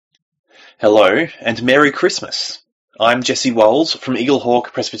Hello and Merry Christmas. I'm Jesse Walls from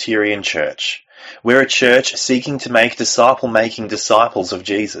Eaglehawk Presbyterian Church. We're a church seeking to make disciple-making disciples of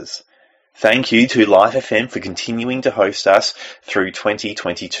Jesus. Thank you to Life FM for continuing to host us through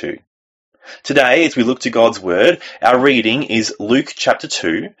 2022. Today, as we look to God's Word, our reading is Luke chapter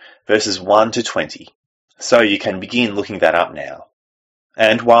 2, verses 1 to 20. So you can begin looking that up now.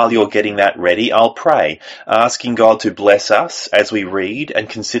 And while you're getting that ready, I'll pray, asking God to bless us as we read and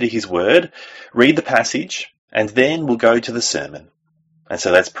consider His Word, read the passage, and then we'll go to the sermon. And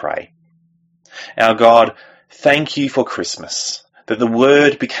so let's pray. Our God, thank you for Christmas, that the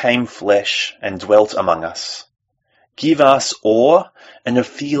Word became flesh and dwelt among us. Give us awe and a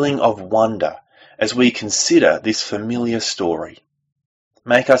feeling of wonder as we consider this familiar story.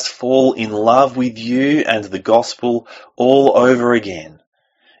 Make us fall in love with you and the gospel all over again.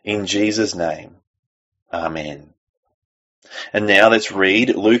 In Jesus' name, Amen. And now let's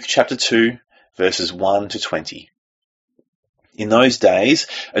read Luke chapter 2, verses 1 to 20. In those days,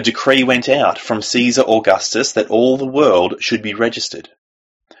 a decree went out from Caesar Augustus that all the world should be registered.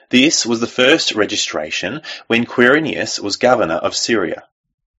 This was the first registration when Quirinius was governor of Syria.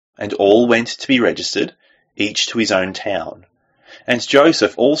 And all went to be registered, each to his own town. And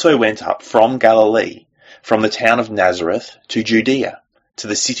Joseph also went up from Galilee, from the town of Nazareth to Judea, to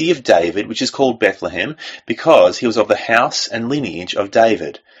the city of David, which is called Bethlehem, because he was of the house and lineage of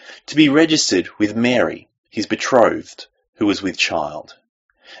David, to be registered with Mary, his betrothed, who was with child.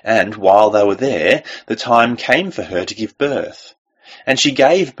 And while they were there, the time came for her to give birth. And she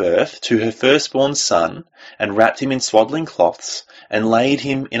gave birth to her firstborn son, and wrapped him in swaddling cloths, and laid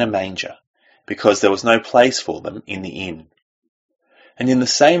him in a manger, because there was no place for them in the inn. And in the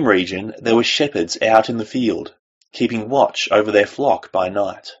same region there were shepherds out in the field, keeping watch over their flock by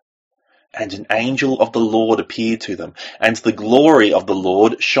night. And an angel of the Lord appeared to them, and the glory of the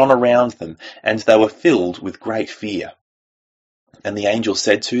Lord shone around them, and they were filled with great fear. And the angel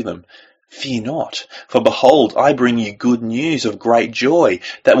said to them, Fear not, for behold, I bring you good news of great joy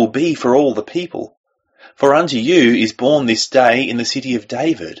that will be for all the people. For unto you is born this day in the city of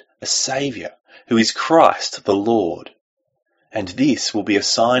David a Saviour, who is Christ the Lord. And this will be a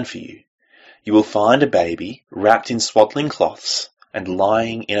sign for you. You will find a baby wrapped in swaddling cloths and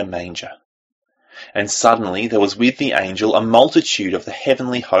lying in a manger. And suddenly there was with the angel a multitude of the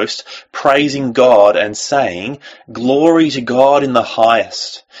heavenly host, praising God and saying, Glory to God in the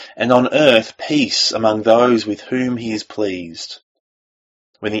highest, and on earth peace among those with whom he is pleased.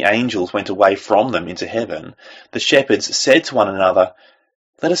 When the angels went away from them into heaven, the shepherds said to one another,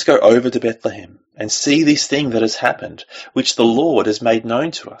 Let us go over to Bethlehem and see this thing that has happened, which the Lord has made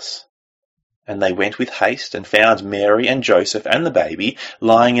known to us. And they went with haste and found Mary and Joseph and the baby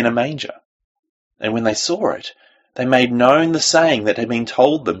lying in a manger. And when they saw it, they made known the saying that had been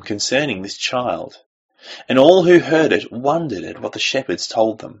told them concerning this child. And all who heard it wondered at what the shepherds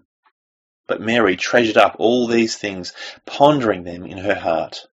told them. But Mary treasured up all these things, pondering them in her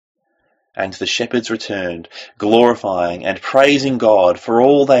heart. And the shepherds returned, glorifying and praising God for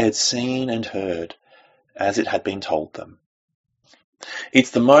all they had seen and heard, as it had been told them.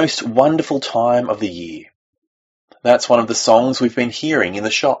 It's the most wonderful time of the year. That's one of the songs we've been hearing in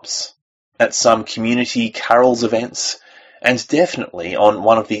the shops, at some community carols events, and definitely on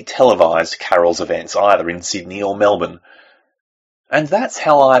one of the televised carols events, either in Sydney or Melbourne. And that's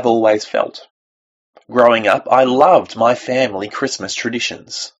how I've always felt. Growing up, I loved my family Christmas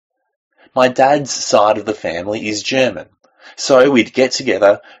traditions. My dad's side of the family is German, so we'd get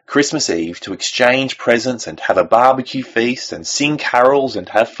together Christmas Eve to exchange presents and have a barbecue feast and sing carols and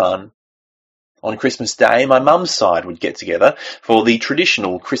have fun. On Christmas Day, my mum's side would get together for the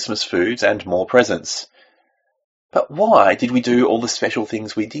traditional Christmas foods and more presents. But why did we do all the special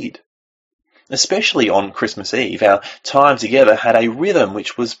things we did? Especially on Christmas Eve, our time together had a rhythm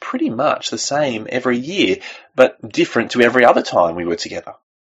which was pretty much the same every year, but different to every other time we were together.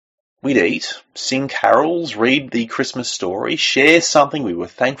 We'd eat, sing carols, read the Christmas story, share something we were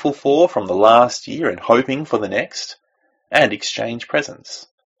thankful for from the last year and hoping for the next, and exchange presents.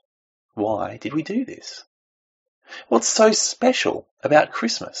 Why did we do this? What's so special about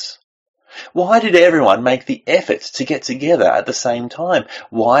Christmas? Why did everyone make the effort to get together at the same time?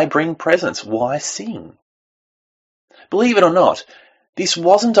 Why bring presents? Why sing? Believe it or not, this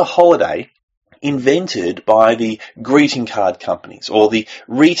wasn't a holiday invented by the greeting card companies or the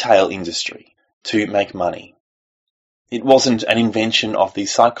retail industry to make money. It wasn't an invention of the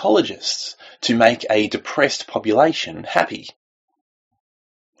psychologists to make a depressed population happy.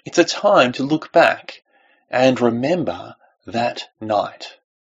 It's a time to look back and remember that night.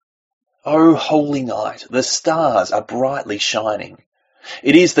 O holy night, the stars are brightly shining.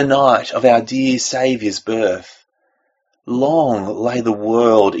 It is the night of our dear Saviour's birth. Long lay the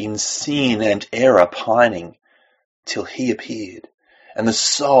world in sin and error pining, till he appeared, and the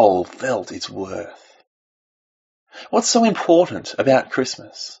soul felt its worth. What's so important about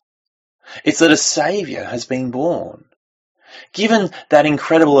Christmas? It's that a Saviour has been born. Given that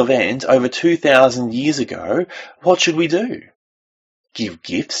incredible event over 2,000 years ago, what should we do? Give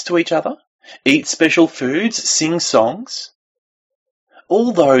gifts to each other? Eat special foods? Sing songs?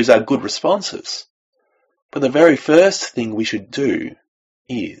 All those are good responses. But the very first thing we should do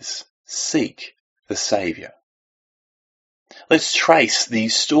is seek the Saviour. Let's trace the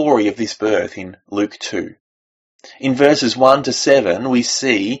story of this birth in Luke 2. In verses 1 to 7, we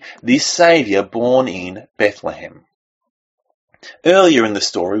see this Saviour born in Bethlehem. Earlier in the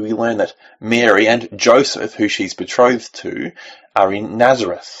story, we learn that Mary and Joseph, who she's betrothed to, are in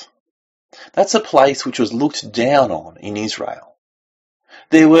Nazareth. That's a place which was looked down on in Israel.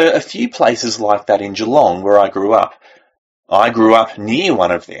 There were a few places like that in Geelong where I grew up. I grew up near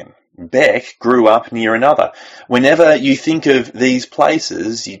one of them. Beck grew up near another. Whenever you think of these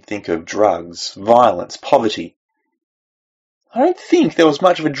places, you'd think of drugs, violence, poverty. I don't think there was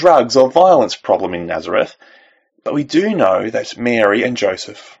much of a drugs or violence problem in Nazareth, but we do know that Mary and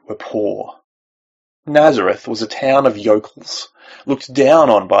Joseph were poor. Nazareth was a town of yokels, looked down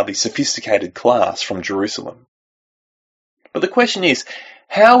on by the sophisticated class from Jerusalem. But the question is,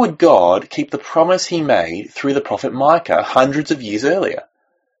 how would God keep the promise he made through the prophet Micah hundreds of years earlier?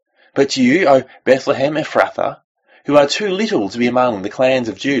 But you, O Bethlehem Ephrathah, who are too little to be among the clans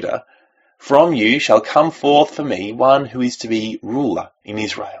of Judah, from you shall come forth for me one who is to be ruler in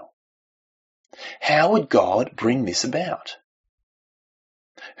Israel. How would God bring this about?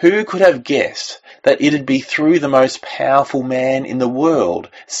 Who could have guessed that it'd be through the most powerful man in the world,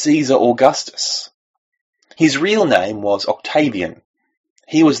 Caesar Augustus? His real name was Octavian.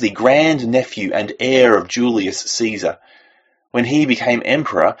 He was the grandnephew and heir of Julius Caesar. When he became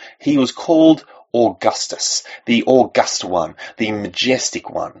emperor, he was called Augustus, the august one, the majestic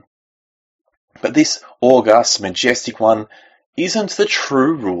one. But this august, majestic one isn't the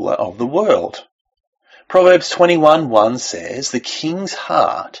true ruler of the world. Proverbs 21:1 says, "The king's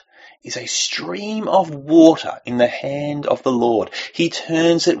heart is a stream of water in the hand of the Lord. He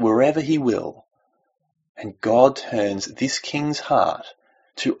turns it wherever he will." And God turns this king's heart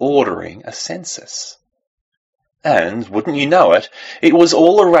to ordering a census. And, wouldn't you know it, it was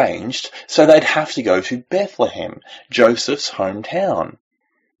all arranged so they'd have to go to Bethlehem, Joseph's hometown.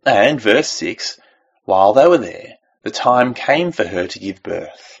 And, verse 6, while they were there, the time came for her to give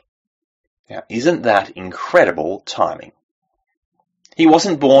birth. Now, isn't that incredible timing? He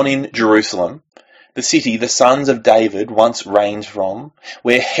wasn't born in Jerusalem, the city the sons of David once reigned from,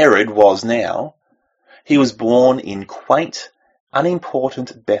 where Herod was now. He was born in quaint,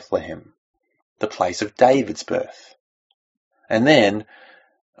 unimportant Bethlehem, the place of David's birth. And then,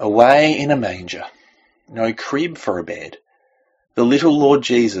 away in a manger, no crib for a bed, the little Lord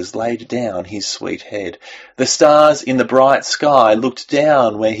Jesus laid down his sweet head. The stars in the bright sky looked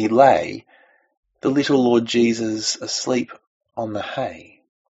down where he lay, the little Lord Jesus asleep on the hay.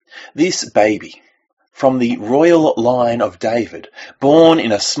 This baby, from the royal line of David, born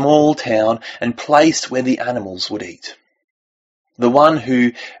in a small town and placed where the animals would eat. The one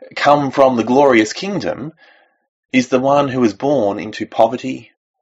who come from the glorious kingdom is the one who was born into poverty,